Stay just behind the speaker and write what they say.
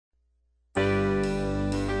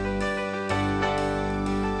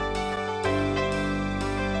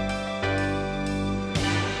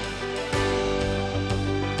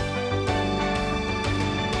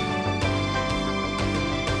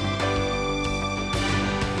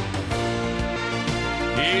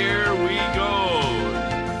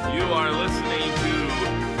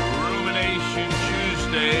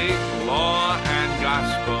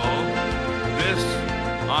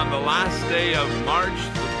last day of March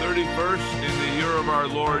the 31st in the year of our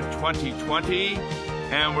Lord 2020,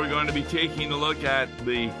 and we're going to be taking a look at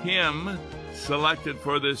the hymn selected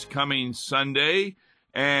for this coming Sunday.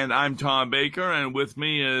 And I'm Tom Baker, and with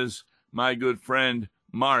me is my good friend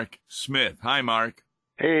Mark Smith. Hi, Mark.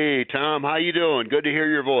 Hey, Tom. How you doing? Good to hear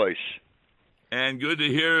your voice. And good to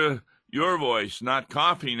hear your voice, not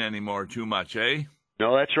coughing anymore too much, eh?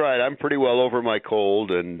 No, that's right. I'm pretty well over my cold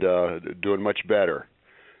and doing much better.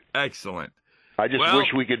 Excellent. I just wish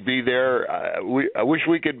we could be there. I wish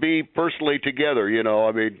we could be personally together,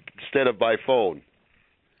 instead of by phone.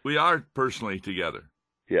 We are personally together.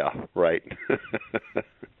 Yeah, right.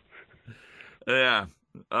 Yeah.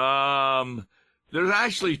 There's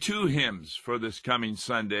actually two hymns for this coming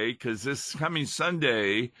Sunday, because this coming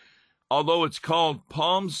Sunday, although it's called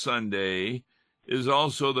Palm Sunday, is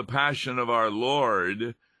also the Passion of our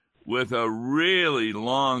Lord, with a really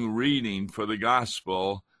long reading for the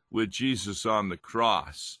gospel with Jesus on the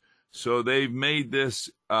cross. So they've made this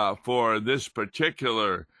for this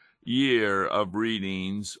particular year of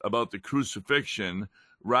readings about the crucifixion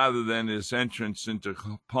rather than his entrance into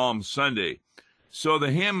Palm Sunday. So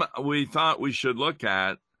the hymn we thought we should look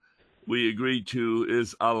at, we agreed to,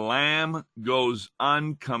 is "A Lamb Goes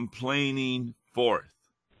Uncomplaining Forth."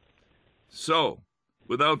 So,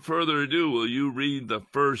 without further ado, will you read the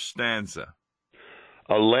first stanza?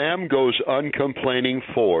 A lamb goes uncomplaining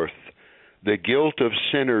forth, the guilt of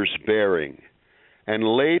sinners bearing, and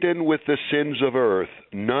laden with the sins of earth,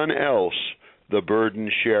 none else the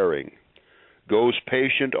burden sharing. Goes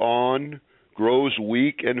patient on, grows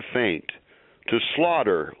weak and faint, to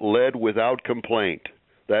slaughter led without complaint,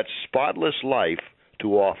 that spotless life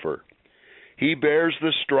to offer. He bears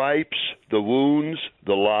the stripes, the wounds,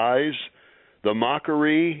 the lies, the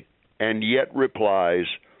mockery, and yet replies,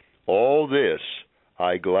 all this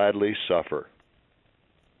I gladly suffer.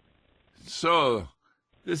 So,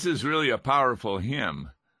 this is really a powerful hymn.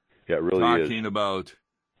 Yeah, it really is. Talking about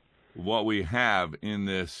what we have in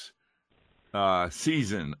this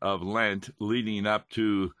season of Lent leading up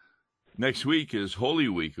to next week is Holy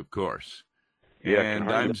Week, of course. Yeah,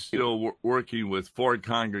 and I'm still working with 4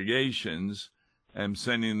 congregations. I'm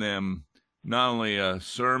sending them not only a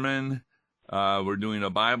sermon, we're doing a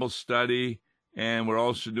Bible study, and we're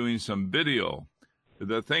also doing some video.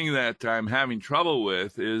 The thing that I'm having trouble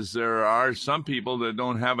with is there are some people that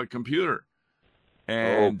don't have a computer.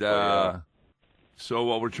 And so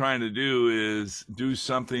what we're trying to do is do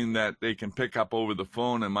something that they can pick up over the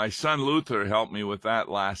phone. And my son Luther helped me with that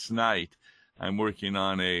last night. I'm working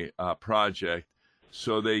on a project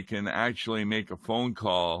so they can actually make a phone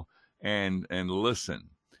call and listen.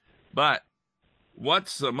 But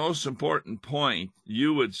what's the most important point,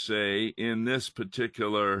 you would say, in this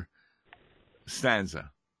particular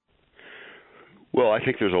stanza? Well, I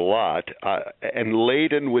think there's a lot. And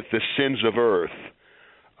laden with the sins of earth.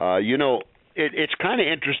 It's kind of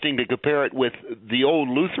interesting to compare it with the old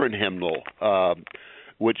Lutheran hymnal,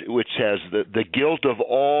 which has the guilt of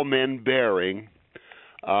all men bearing.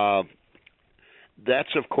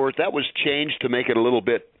 That's, of course, that was changed to make it a little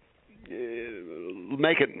bit,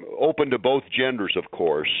 make it open to both genders, of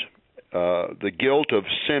course. The guilt of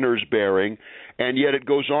sinners bearing, and yet it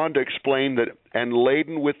goes on to explain that, and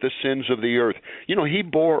laden with the sins of the earth. He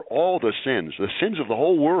bore all the sins of the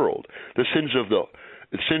whole world, the sins of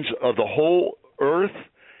the whole earth,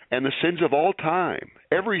 and the sins of all time.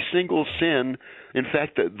 Every single sin, in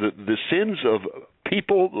fact, the sins of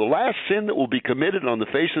people, the last sin that will be committed on the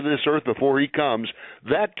face of this earth before he comes,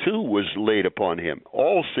 that too was laid upon him,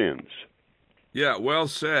 all sins. Yeah, well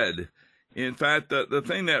said. In fact, the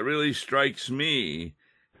thing that really strikes me,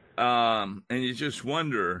 and you just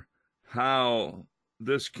wonder how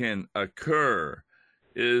this can occur,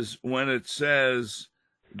 is when it says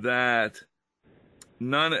that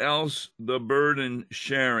none else the burden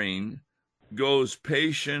sharing, goes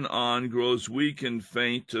patient on, grows weak and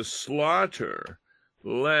faint, to slaughter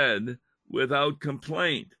led without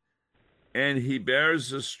complaint. And he bears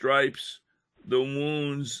the stripes, the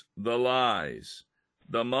wounds, the lies,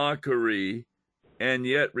 the mockery, and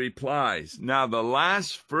yet replies. Now, the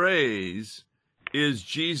last phrase is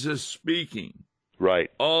Jesus speaking.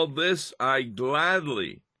 Right. All this I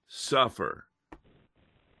gladly suffer.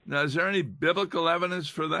 Now, is there any biblical evidence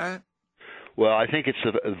for that? Well, I think it's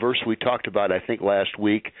a verse we talked about, I think, last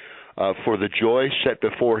week. For the joy set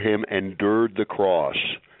before him endured the cross,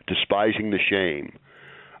 despising the shame.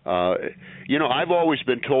 I've always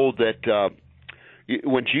been told that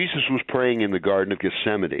when Jesus was praying in the Garden of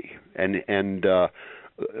Gethsemane, and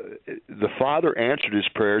the Father answered his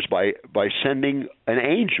prayers by sending an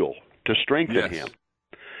angel to strengthen him.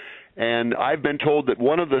 And I've been told that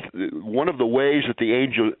one of the ways that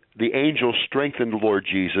the angel strengthened Lord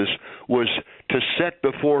Jesus was to set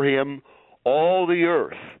before him all the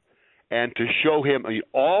earth, and to show him,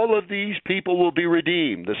 all of these people will be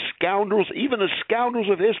redeemed. The scoundrels, even the scoundrels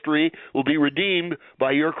of history, will be redeemed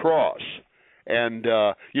by your cross. And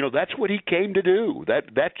that's what he came to do.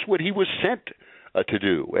 That's what he was sent to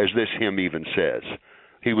do, as this hymn even says.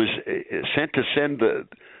 He was sent to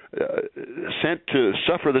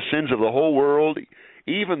suffer the sins of the whole world,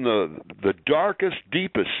 even the darkest,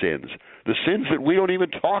 deepest sins, the sins that we don't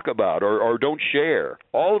even talk about or don't share.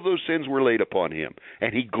 All of those sins were laid upon him,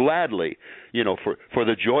 and he gladly, for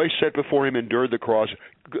the joy set before him, endured the cross,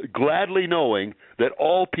 gladly knowing that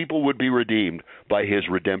all people would be redeemed by his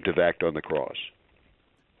redemptive act on the cross.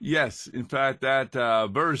 Yes, in fact, that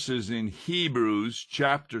verse is in Hebrews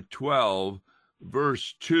chapter 12,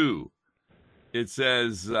 verse 2. It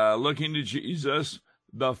says, looking to Jesus,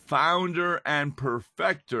 the founder and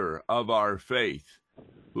perfecter of our faith,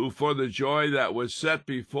 who for the joy that was set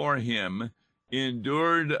before him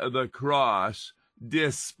endured the cross,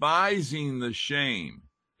 despising the shame.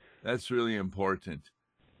 That's really important.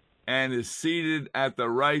 And is seated at the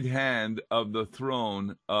right hand of the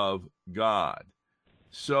throne of God.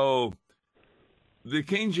 So the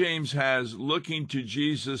King James has looking to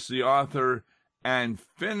Jesus, the author and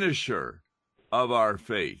finisher of our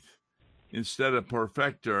faith, instead of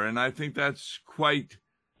perfecter. And I think that's quite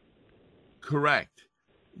correct,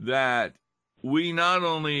 that we not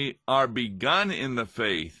only are begun in the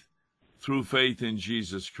faith through faith in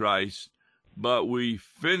Jesus Christ, but we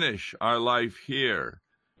finish our life here.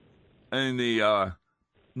 In the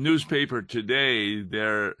newspaper today,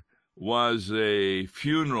 there was a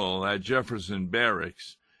funeral at Jefferson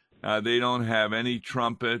Barracks. They don't have any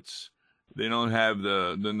trumpets. They don't have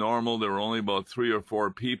the normal. There were only about 3 or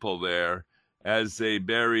 4 people there as they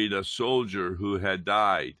buried a soldier who had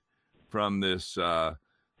died from this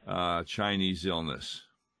Chinese illness.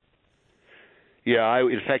 Yeah,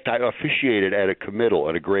 in fact, I officiated at a committal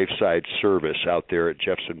at a graveside service out there at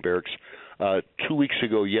Jefferson Barracks 2 weeks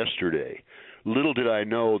ago yesterday. Little did I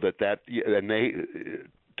know and they,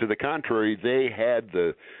 to the contrary, they had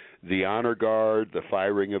the honor guard, the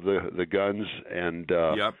firing of the guns, and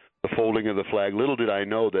Yep. the folding of the flag. Little did I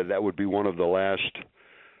know that would be one of the last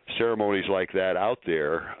ceremonies like that out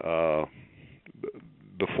there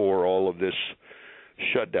before all of this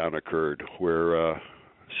shutdown occurred, where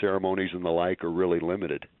ceremonies and the like are really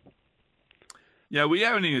limited. Yeah, we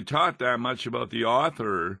haven't even talked that much about the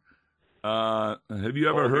author. Have you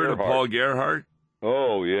ever heard of Paul Gerhardt?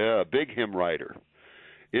 Oh, yeah, big hymn writer.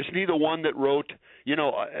 Isn't he the one that wrote,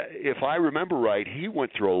 if I remember right, he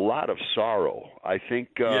went through a lot of sorrow. I think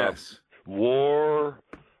Yes. War,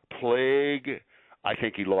 plague, I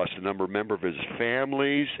think he lost a number of his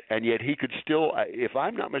families, and yet he could still, if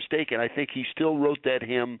I'm not mistaken, I think he still wrote that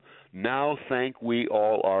hymn, Now Thank We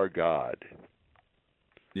All Our God.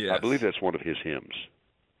 Yes. I believe that's one of his hymns.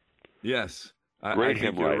 Yes. I Great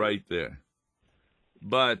think hymn you're writer. right there.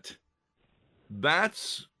 But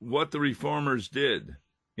that's what the reformers did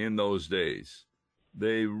in those days.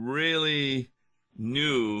 They really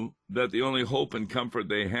knew that the only hope and comfort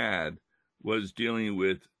they had was dealing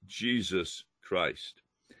with Jesus Christ.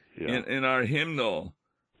 Yeah. In our hymnal,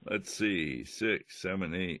 let's see, 6,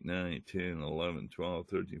 7, 8, 9, 10, 11, 12,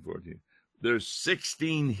 13, 14. There's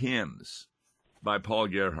 16 hymns by Paul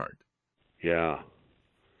Gerhardt. Yeah.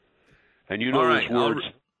 And All right,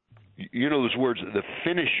 those words, the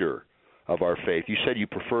finisher of our faith. You said you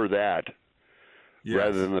prefer that. Yes.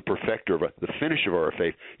 Rather than the perfecter, the finish of our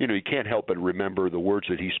faith. You can't help but remember the words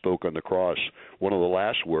that he spoke on the cross. One of the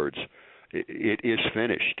last words, it is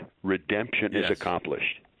finished. Redemption is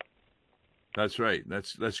accomplished. That's right.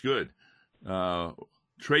 That's good.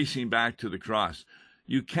 Tracing back to the cross.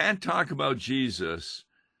 You can't talk about Jesus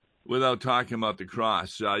without talking about the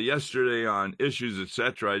cross. Yesterday on Issues,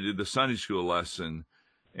 Etc., I did the Sunday school lesson,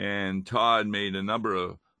 and Todd made a number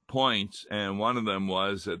of points, and one of them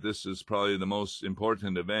was that this is probably the most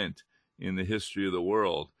important event in the history of the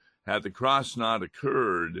world. Had the cross not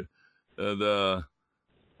occurred,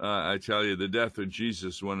 I tell you, the death of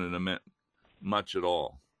Jesus wouldn't have meant much at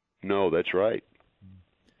all. No, that's right.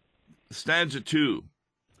 Stanza 2.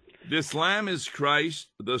 This Lamb is Christ,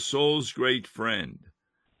 the soul's great friend,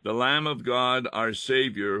 the Lamb of God, our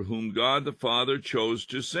Savior, whom God the Father chose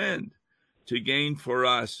to send, to gain for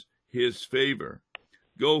us his favor.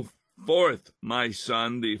 Go forth, my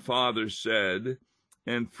son, the Father said,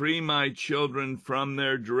 and free my children from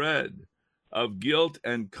their dread of guilt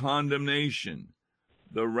and condemnation.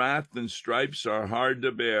 The wrath and stripes are hard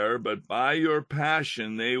to bear, but by your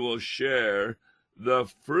passion they will share the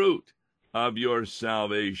fruit of your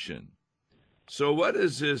salvation. So what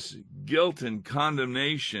is this guilt and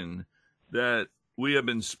condemnation that we have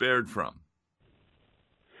been spared from?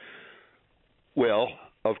 Well,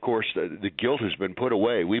 of course, the guilt has been put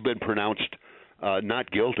away. We've been pronounced not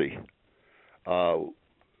guilty. Of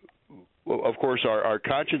course, our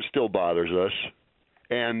conscience still bothers us,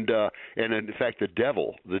 and in fact, the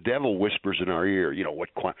devil whispers in our ear. You know,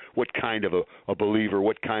 what kind of a believer,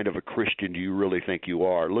 what kind of a Christian do you really think you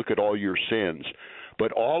are? Look at all your sins.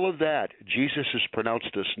 But all of that, Jesus has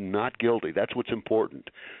pronounced us not guilty. That's what's important.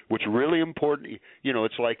 What's really important, you know,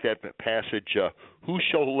 it's like that passage, who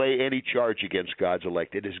shall lay any charge against God's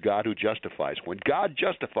elect? It is God who justifies. When God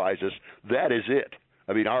justifies us, that is it.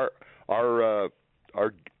 I mean, our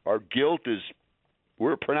guilt is,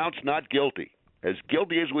 we're pronounced not guilty. As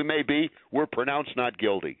guilty as we may be, we're pronounced not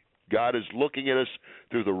guilty. God is looking at us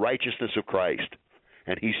through the righteousness of Christ,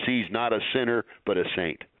 and he sees not a sinner but a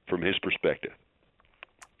saint from his perspective.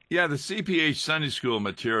 Yeah, the CPH Sunday School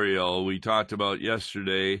material we talked about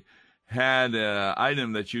yesterday had an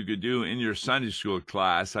item that you could do in your Sunday School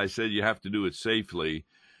class. I said you have to do it safely.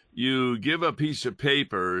 You give a piece of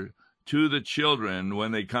paper to the children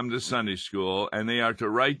when they come to Sunday School, and they are to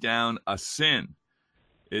write down a sin.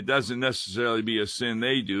 It doesn't necessarily be a sin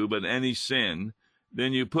they do, but any sin.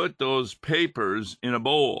 Then you put those papers in a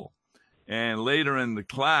bowl. And later in the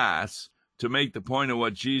class, to make the point of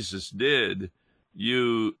what Jesus did,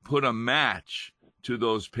 you put a match to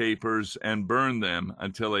those papers and burn them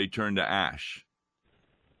until they turn to ash.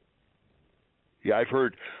 Yeah, I've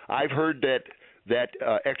heard that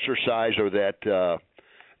exercise or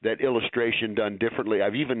that illustration done differently.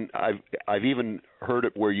 I've even heard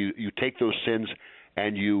it where you take those sins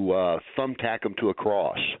and you thumbtack them to a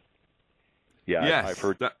cross. Yeah, yes,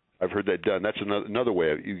 I've heard that done. That's another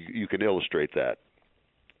way you can illustrate that.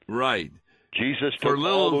 Right. Jesus took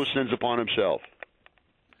all those sins upon himself.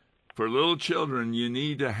 For little children, you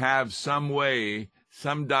need to have some way,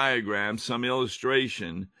 some diagram, some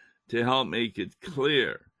illustration to help make it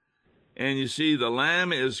clear. And you see, the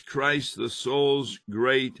Lamb is Christ, the soul's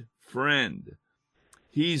great friend.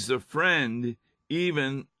 He's the friend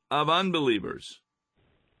even of unbelievers.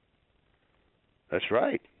 That's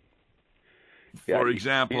right. For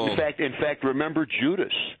example, in fact, remember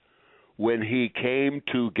Judas when he came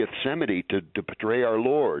to Gethsemane to betray our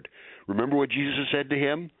Lord. Remember what Jesus said to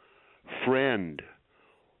him? Friend,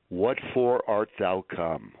 what for art thou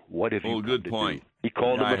come? What have you come good to point. do? He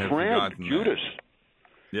called him a friend, Judas.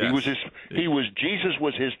 Yes. Jesus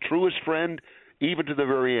was his truest friend, even to the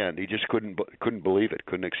very end. He just couldn't believe it,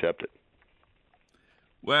 couldn't accept it.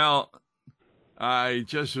 Well, I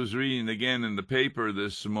just was reading again in the paper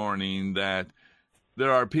this morning that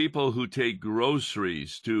there are people who take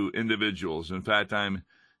groceries to individuals. In fact, I'm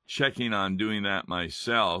checking on doing that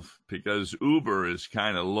myself because Uber is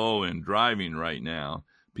kind of low in driving right now.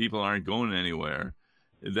 People aren't going anywhere.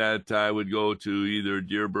 That I would go to either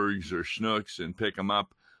Deerberg's or Schnucks and pick them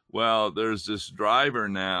up. Well, there's this driver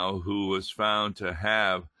now who was found to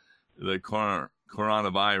have the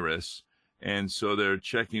coronavirus, and so they're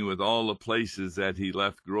checking with all the places that he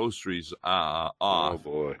left groceries off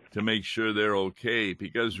to make sure they're okay.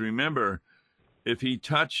 Because remember, if he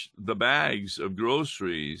touched the bags of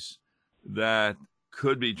groceries, that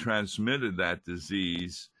could be transmitted, that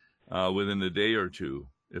disease, within a day or two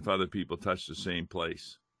if other people touch the same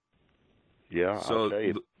place. Yeah, so I'll tell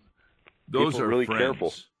you. Those people are really friends.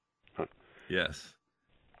 Careful. Yes.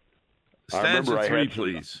 Stanza 3,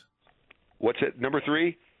 please. What's it? Number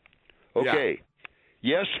 3? Okay.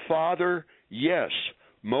 Yeah. Yes, Father, yes,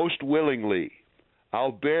 most willingly.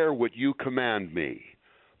 I'll bear what you command me.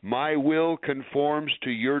 My will conforms to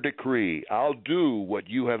your decree. I'll do what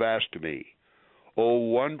you have asked of me. O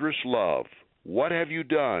wondrous love, what have you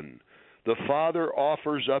done? The Father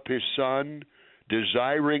offers up his Son,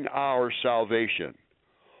 desiring our salvation.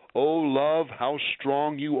 O love, how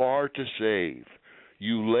strong you are to save.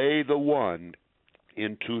 You lay the one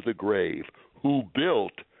into the grave who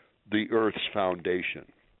built the earth's foundation.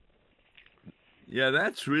 Yeah,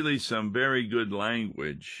 that's really some very good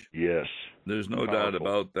language. Yes. There's no doubt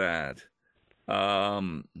about that. I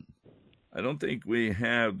don't think we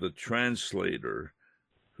have the translator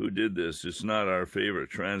who did this. It's not our favorite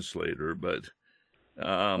translator, but...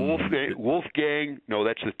 Wolfgang, no,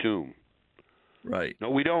 that's the tomb. Right. No,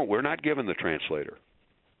 we don't. We're not given the translator.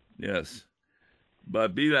 Yes.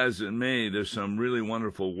 But be that as it may, there's some really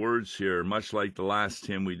wonderful words here, much like the last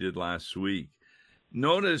hymn we did last week.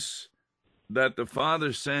 Notice that the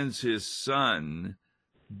Father sends his Son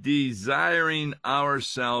desiring our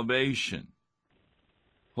salvation,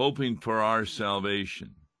 hoping for our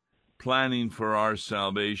salvation, planning for our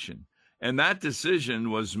salvation. And that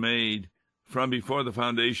decision was made from before the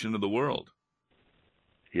foundation of the world.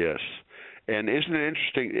 Yes. And isn't it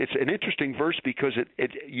interesting? It's an interesting verse because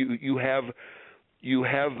you have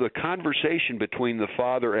the conversation between the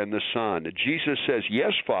Father and the Son. Jesus says,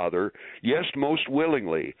 "Yes, Father, yes, most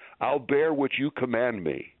willingly. I'll bear what you command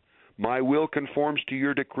me. My will conforms to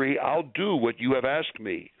your decree. I'll do what you have asked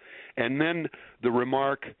me." And then the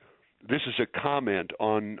remark, this is a comment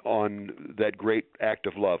on that great act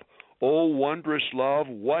of love. "Oh, wondrous love,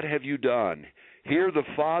 what have you done? Here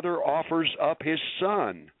the Father offers up his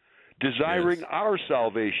Son, desiring our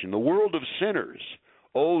salvation, the world of sinners.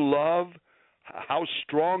 Oh, love, how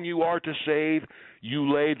strong you are to save.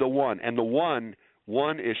 You lay the one," and the one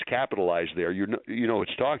is capitalized there.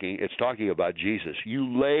 It's talking about Jesus.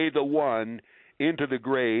 "You lay the one into the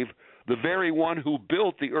grave, the very one who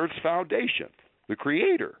built the earth's foundation, the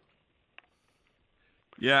Creator."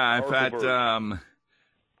 Yeah, in fact,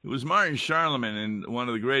 it was Martin Charlemagne in one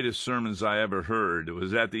of the greatest sermons I ever heard. It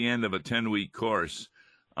was at the end of a 10-week course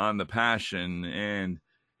on the Passion, and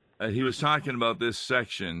he was talking about this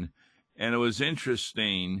section, and it was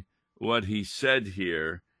interesting what he said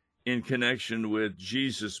here in connection with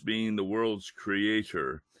Jesus being the world's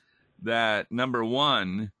creator, that number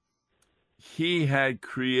one, he had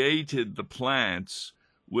created the plants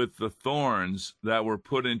with the thorns that were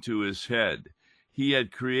put into his head. He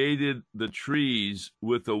had created the trees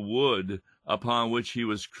with the wood upon which he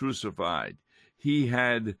was crucified. He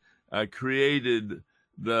had created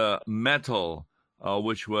the metal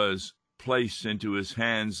which was placed into his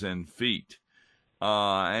hands and feet.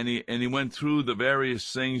 And he went through the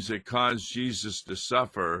various things that caused Jesus to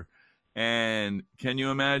suffer. And can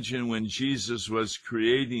you imagine when Jesus was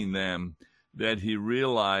creating them, that he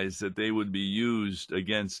realized that they would be used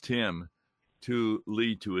against him to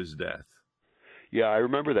lead to his death? Yeah, I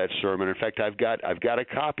remember that sermon. In fact, I've got a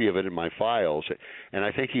copy of it in my files, and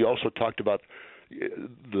I think he also talked about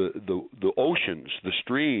the oceans, the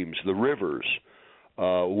streams, the rivers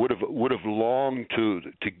would have longed to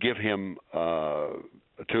give him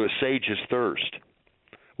to assuage his thirst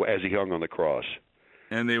as he hung on the cross.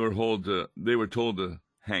 And they were told to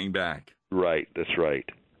hang back. Right, that's right.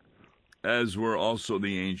 As were also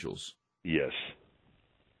the angels. Yes.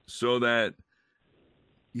 So that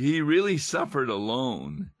he really suffered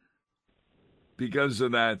alone because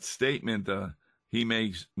of that statement he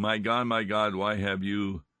makes, my God, why have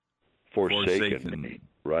you forsaken me?"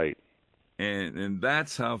 Right. And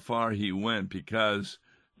that's how far he went, because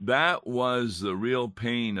that was the real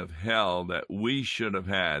pain of hell that we should have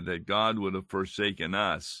had, that God would have forsaken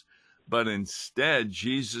us. But instead,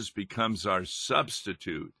 Jesus becomes our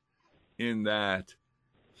substitute in that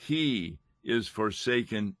he is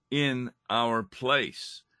forsaken in our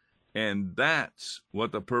place. And that's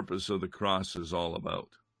what the purpose of the cross is all about.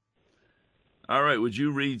 All right, would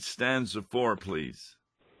you read stanza 4, please?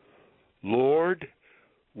 "Lord,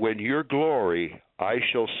 when your glory I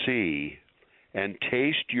shall see, and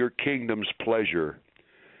taste your kingdom's pleasure,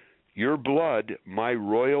 your blood my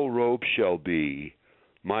royal robe shall be,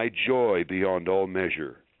 my joy beyond all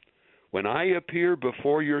measure. When I appear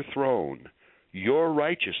before your throne, your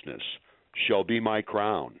righteousness shall be my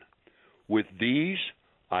crown. With these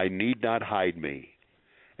I need not hide me,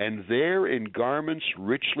 and there in garments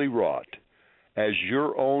richly wrought, as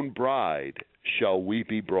your own bride shall we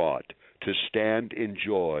be brought, to stand in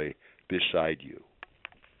joy beside you."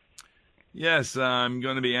 Yes, I'm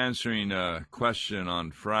going to be answering a question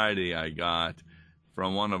on Friday I got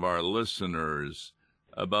from one of our listeners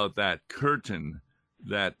about that curtain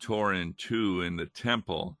that tore in two in the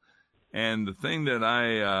temple. And the thing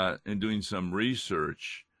that in doing some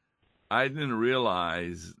research, I didn't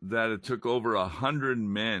realize that it took over 100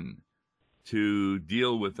 men to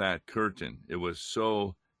deal with that curtain. It was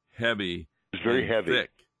so heavy. It's very heavy.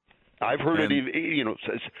 Thick. I've heard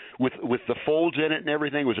with the folds in it and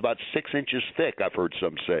everything, it was about 6 inches thick, I've heard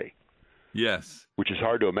some say. Yes. Which is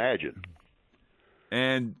hard to imagine.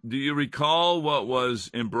 And do you recall what was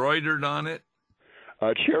embroidered on it?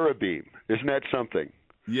 Cherubim. Isn't that something?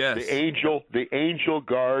 Yes. The angel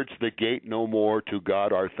guards the gate no more. To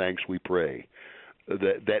God our thanks we pray.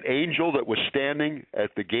 That angel that was standing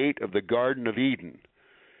at the gate of the Garden of Eden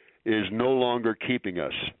is no longer keeping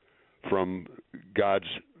us from God's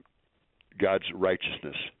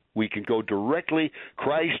righteousness. We can go directly.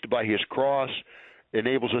 Christ, by his cross,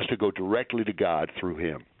 enables us to go directly to God through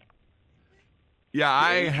him. Yeah,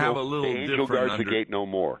 I have a little different. The angel guards the gate no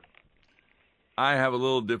more. I have a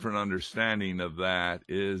little different understanding of that,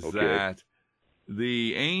 that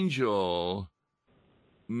the angel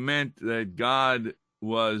meant that God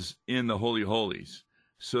was in the Holy Holies.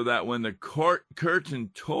 so that when the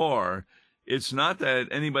curtain tore, it's not that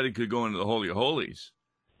anybody could go into the Holy of Holies.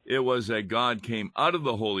 It was that God came out of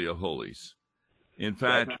the Holy of Holies. In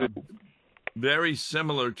fact, very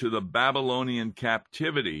similar to the Babylonian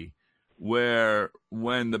captivity, where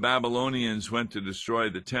when the Babylonians went to destroy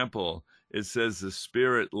the temple, it says the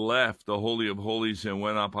Spirit left the Holy of Holies and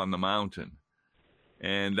went up on the mountain.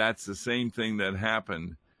 And that's the same thing that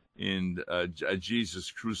happened in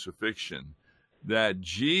Jesus' crucifixion, that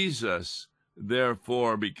Jesus,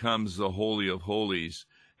 therefore, becomes the Holy of Holies.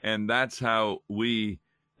 And that's how we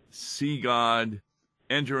see God,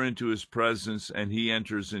 enter into his presence, and he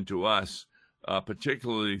enters into us,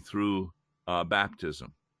 particularly through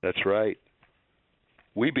baptism. That's right.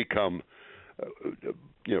 We become,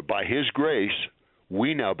 by his grace,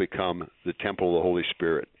 we now become the temple of the Holy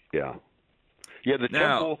Spirit. Yeah. Yeah,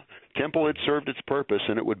 the temple had served its purpose,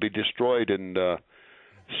 and it would be destroyed in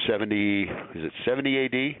 70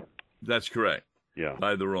 AD? That's correct. Yeah.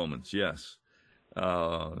 By the Romans, yes.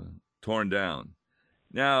 Torn down.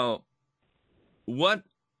 Now, what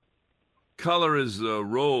color is the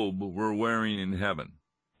robe we're wearing in heaven?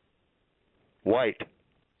 White.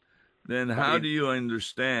 Then how do you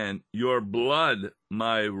understand, your blood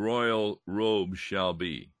my royal robe shall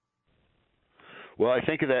be? Well, I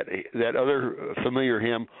think of that other familiar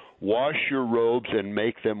hymn, wash your robes and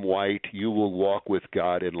make them white, you will walk with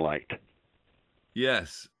God in light.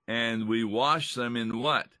 Yes, and we wash them in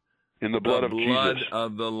what? In the blood of Jesus. The blood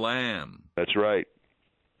of the Lamb. That's right.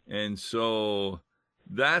 And so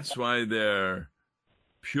that's why their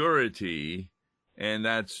purity, and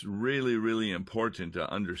that's really, really important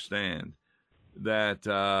to understand, that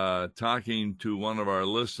talking to one of our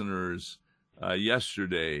listeners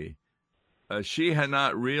yesterday, she had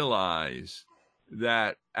not realized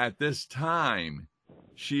that at this time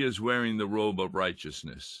she is wearing the robe of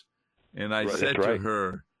righteousness. And I said to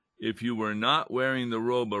her, if you were not wearing the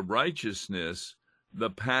robe of righteousness, the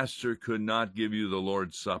pastor could not give you the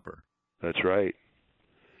Lord's Supper. That's right.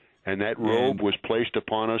 And that robe was placed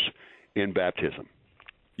upon us in baptism.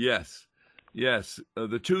 Yes, yes.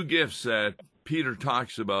 The two gifts that Peter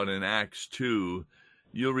talks about in Acts 2,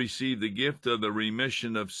 you'll receive the gift of the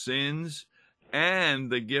remission of sins and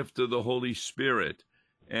the gift of the Holy Spirit.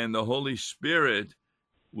 And the Holy Spirit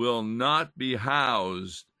will not be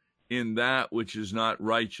housed in that which is not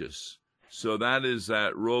righteous. So that is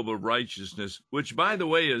that robe of righteousness, which, by the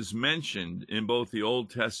way, is mentioned in both the Old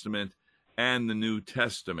Testament and the New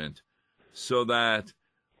Testament, so that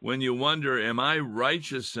when you wonder, am I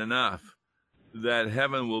righteous enough that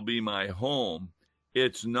heaven will be my home,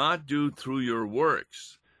 it's not due through your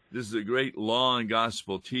works. This is a great law and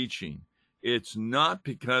gospel teaching. It's not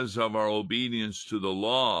because of our obedience to the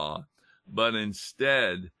law, but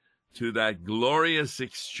instead to that glorious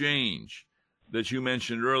exchange that you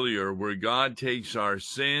mentioned earlier, where God takes our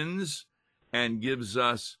sins and gives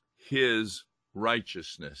us his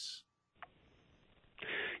righteousness.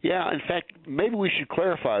 Yeah, in fact, maybe we should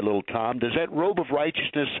clarify a little, Tom. Does that robe of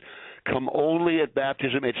righteousness come only at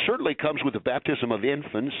baptism? It certainly comes with the baptism of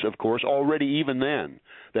infants, of course, already even then.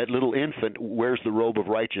 That little infant wears the robe of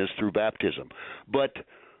righteousness through baptism. But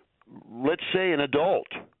let's say an adult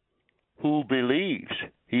who believes,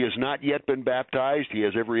 he has not yet been baptized, he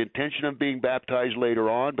has every intention of being baptized later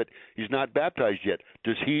on, but he's not baptized yet.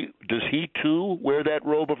 Does he too wear that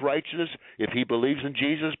robe of righteousness if he believes in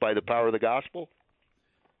Jesus by the power of the gospel?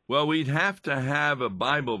 Well, we'd have to have a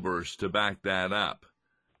Bible verse to back that up.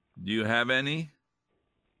 Do you have any?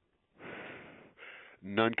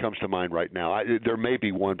 None comes to mind right now. There may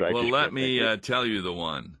be one, but well, let me tell you the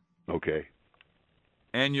one. Okay.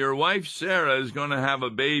 And your wife Sarah is going to have a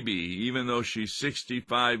baby, even though she's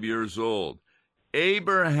 65 years old.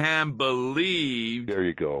 Abraham believed. There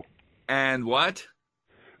you go. And what?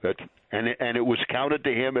 And it was counted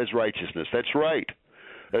to him as righteousness. That's right.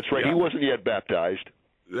 That's right. Yeah. He wasn't yet baptized.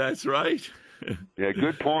 That's right. Yeah,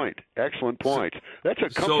 good point. Excellent point. That's a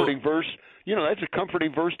comforting verse. That's a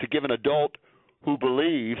comforting verse to give an adult who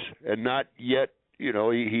believes and not yet, he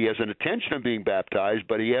has an intention of being baptized,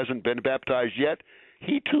 but he hasn't been baptized yet.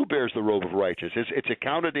 He too bears the robe of righteousness. It's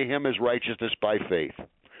accounted to him as righteousness by faith.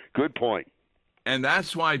 Good point. And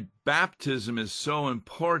that's why baptism is so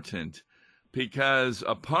important, because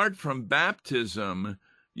apart from baptism,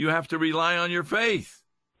 you have to rely on your faith.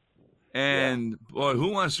 And, boy,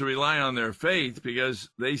 who wants to rely on their faith? Because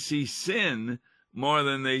they see sin more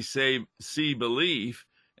than they see belief,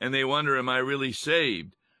 and they wonder, am I really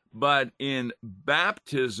saved? But in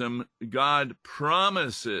baptism, God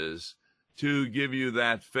promises to give you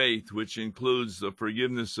that faith, which includes the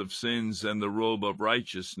forgiveness of sins and the robe of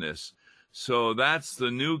righteousness. So that's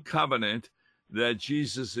the new covenant that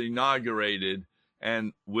Jesus inaugurated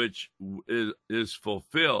and which is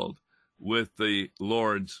fulfilled with the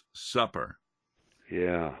Lord's Supper.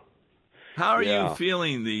 Yeah. How are you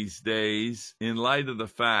feeling these days in light of the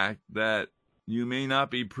fact that you may not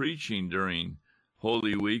be preaching during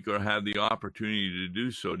Holy Week or have the opportunity to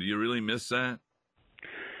do so? Do you really miss that?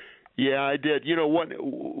 Yeah, I did. You know,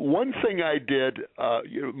 one thing I did,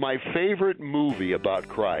 my favorite movie about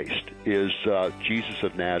Christ is Jesus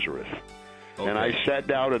of Nazareth. Okay. And I sat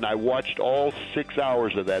down and I watched all 6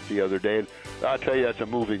 hours of that the other day. And I'll tell you, that's a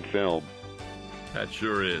moving film. That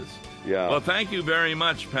sure is. Yeah. Well, thank you very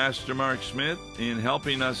much, Pastor Mark Smith, in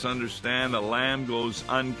helping us understand the Lamb goes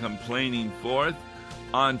uncomplaining forth.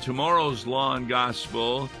 On tomorrow's Law and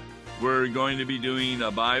Gospel, we're going to be doing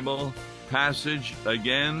a Bible passage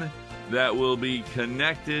again that will be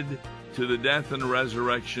connected to the death and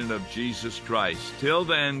resurrection of Jesus Christ. Till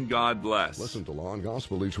then, God bless. Listen to Law and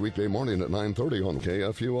Gospel each weekday morning at 9:30 on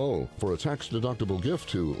KFUO. For a tax-deductible gift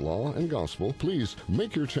to Law and Gospel, please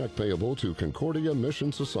make your check payable to Concordia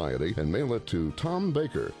Mission Society and mail it to Tom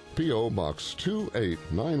Baker, P.O. Box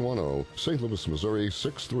 28910, St. Louis, Missouri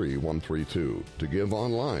 63132. To give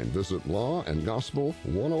online, visit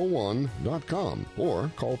lawandgospel101.com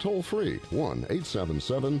or call toll-free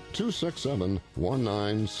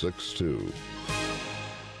 1-877-267-1962.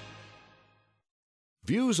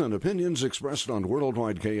 Views and opinions expressed on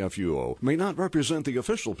Worldwide KFUO may not represent the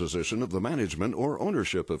official position of the management or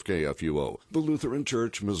ownership of KFUO, the Lutheran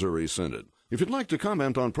Church Missouri Synod. If you'd like to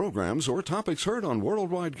comment on programs or topics heard on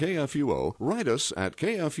Worldwide KFUO, write us at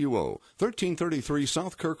KFUO, 1333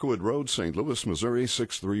 South Kirkwood Road, St. Louis, Missouri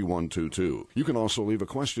 63122. You can also leave a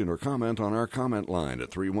question or comment on our comment line at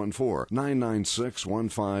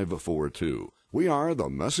 314-996-1542. We are the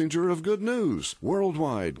messenger of good news,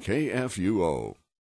 Worldwide KFUO.